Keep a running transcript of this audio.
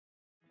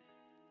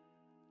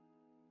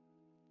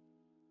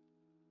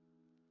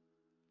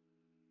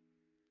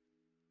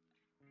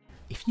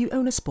If you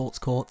own a sports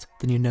court,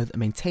 then you know that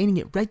maintaining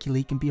it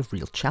regularly can be a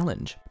real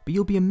challenge, but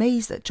you'll be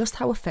amazed at just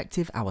how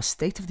effective our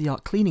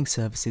state-of-the-art cleaning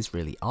services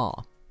really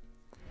are.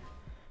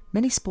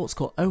 Many sports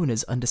court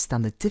owners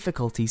understand the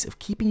difficulties of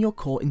keeping your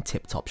court in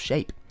tip-top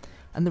shape,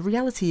 and the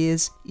reality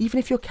is, even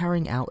if you're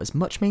carrying out as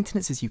much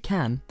maintenance as you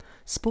can,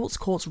 sports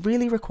courts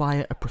really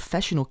require a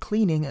professional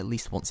cleaning at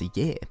least once a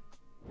year.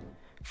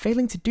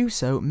 Failing to do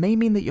so may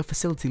mean that your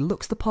facility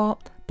looks the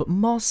part, but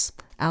moss,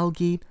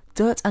 algae,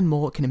 dirt and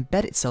more can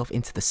embed itself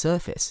into the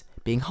surface,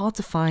 being hard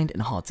to find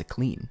and hard to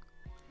clean.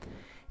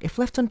 If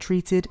left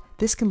untreated,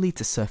 this can lead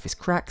to surface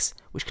cracks,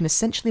 which can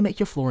essentially make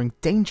your flooring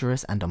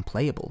dangerous and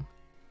unplayable.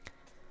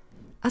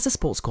 As a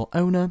sports court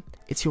owner,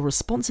 it's your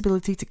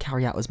responsibility to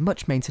carry out as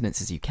much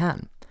maintenance as you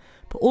can,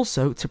 but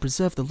also to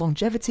preserve the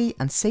longevity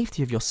and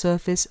safety of your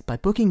surface by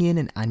booking in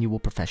an annual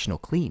professional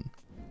clean.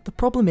 The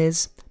problem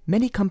is,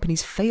 many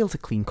companies fail to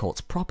clean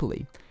courts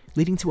properly,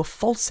 leading to a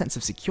false sense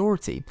of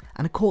security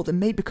and a court that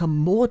may become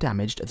more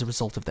damaged as a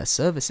result of their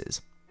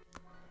services.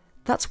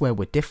 That's where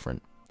we're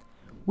different.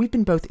 We've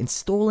been both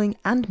installing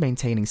and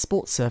maintaining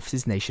sports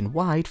surfaces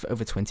nationwide for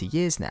over 20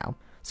 years now,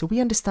 so we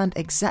understand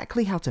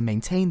exactly how to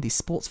maintain these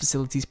sports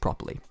facilities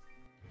properly.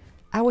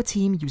 Our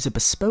team use a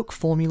bespoke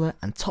formula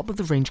and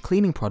top-of-the-range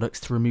cleaning products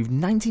to remove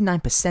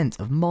 99%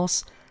 of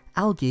moss,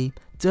 algae,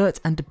 dirt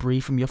and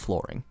debris from your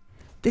flooring.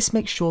 This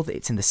makes sure that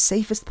it's in the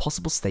safest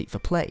possible state for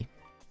play.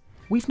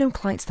 We've known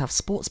clients to have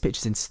sports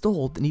pitches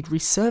installed that need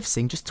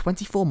resurfacing just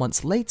 24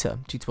 months later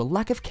due to a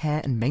lack of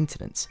care and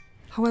maintenance.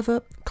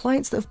 However,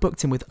 clients that have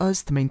booked in with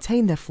us to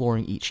maintain their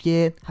flooring each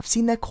year have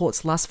seen their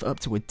courts last for up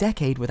to a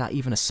decade without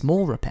even a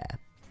small repair.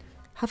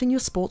 Having your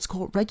sports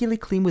court regularly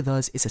cleaned with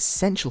us is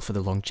essential for the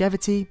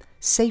longevity,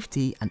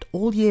 safety and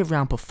all year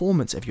round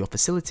performance of your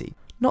facility,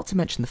 not to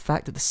mention the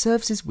fact that the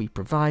services we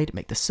provide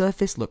make the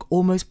surface look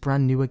almost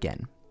brand new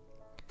again.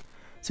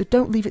 So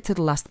don't leave it to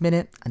the last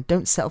minute and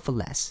don't settle for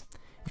less.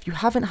 If you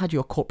haven't had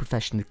your court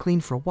professionally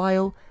cleaned for a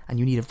while and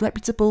you need a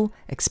reputable,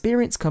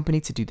 experienced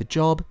company to do the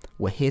job,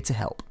 we're here to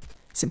help.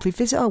 Simply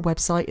visit our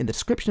website in the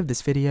description of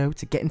this video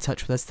to get in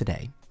touch with us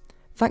today.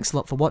 Thanks a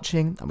lot for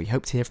watching and we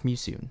hope to hear from you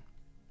soon.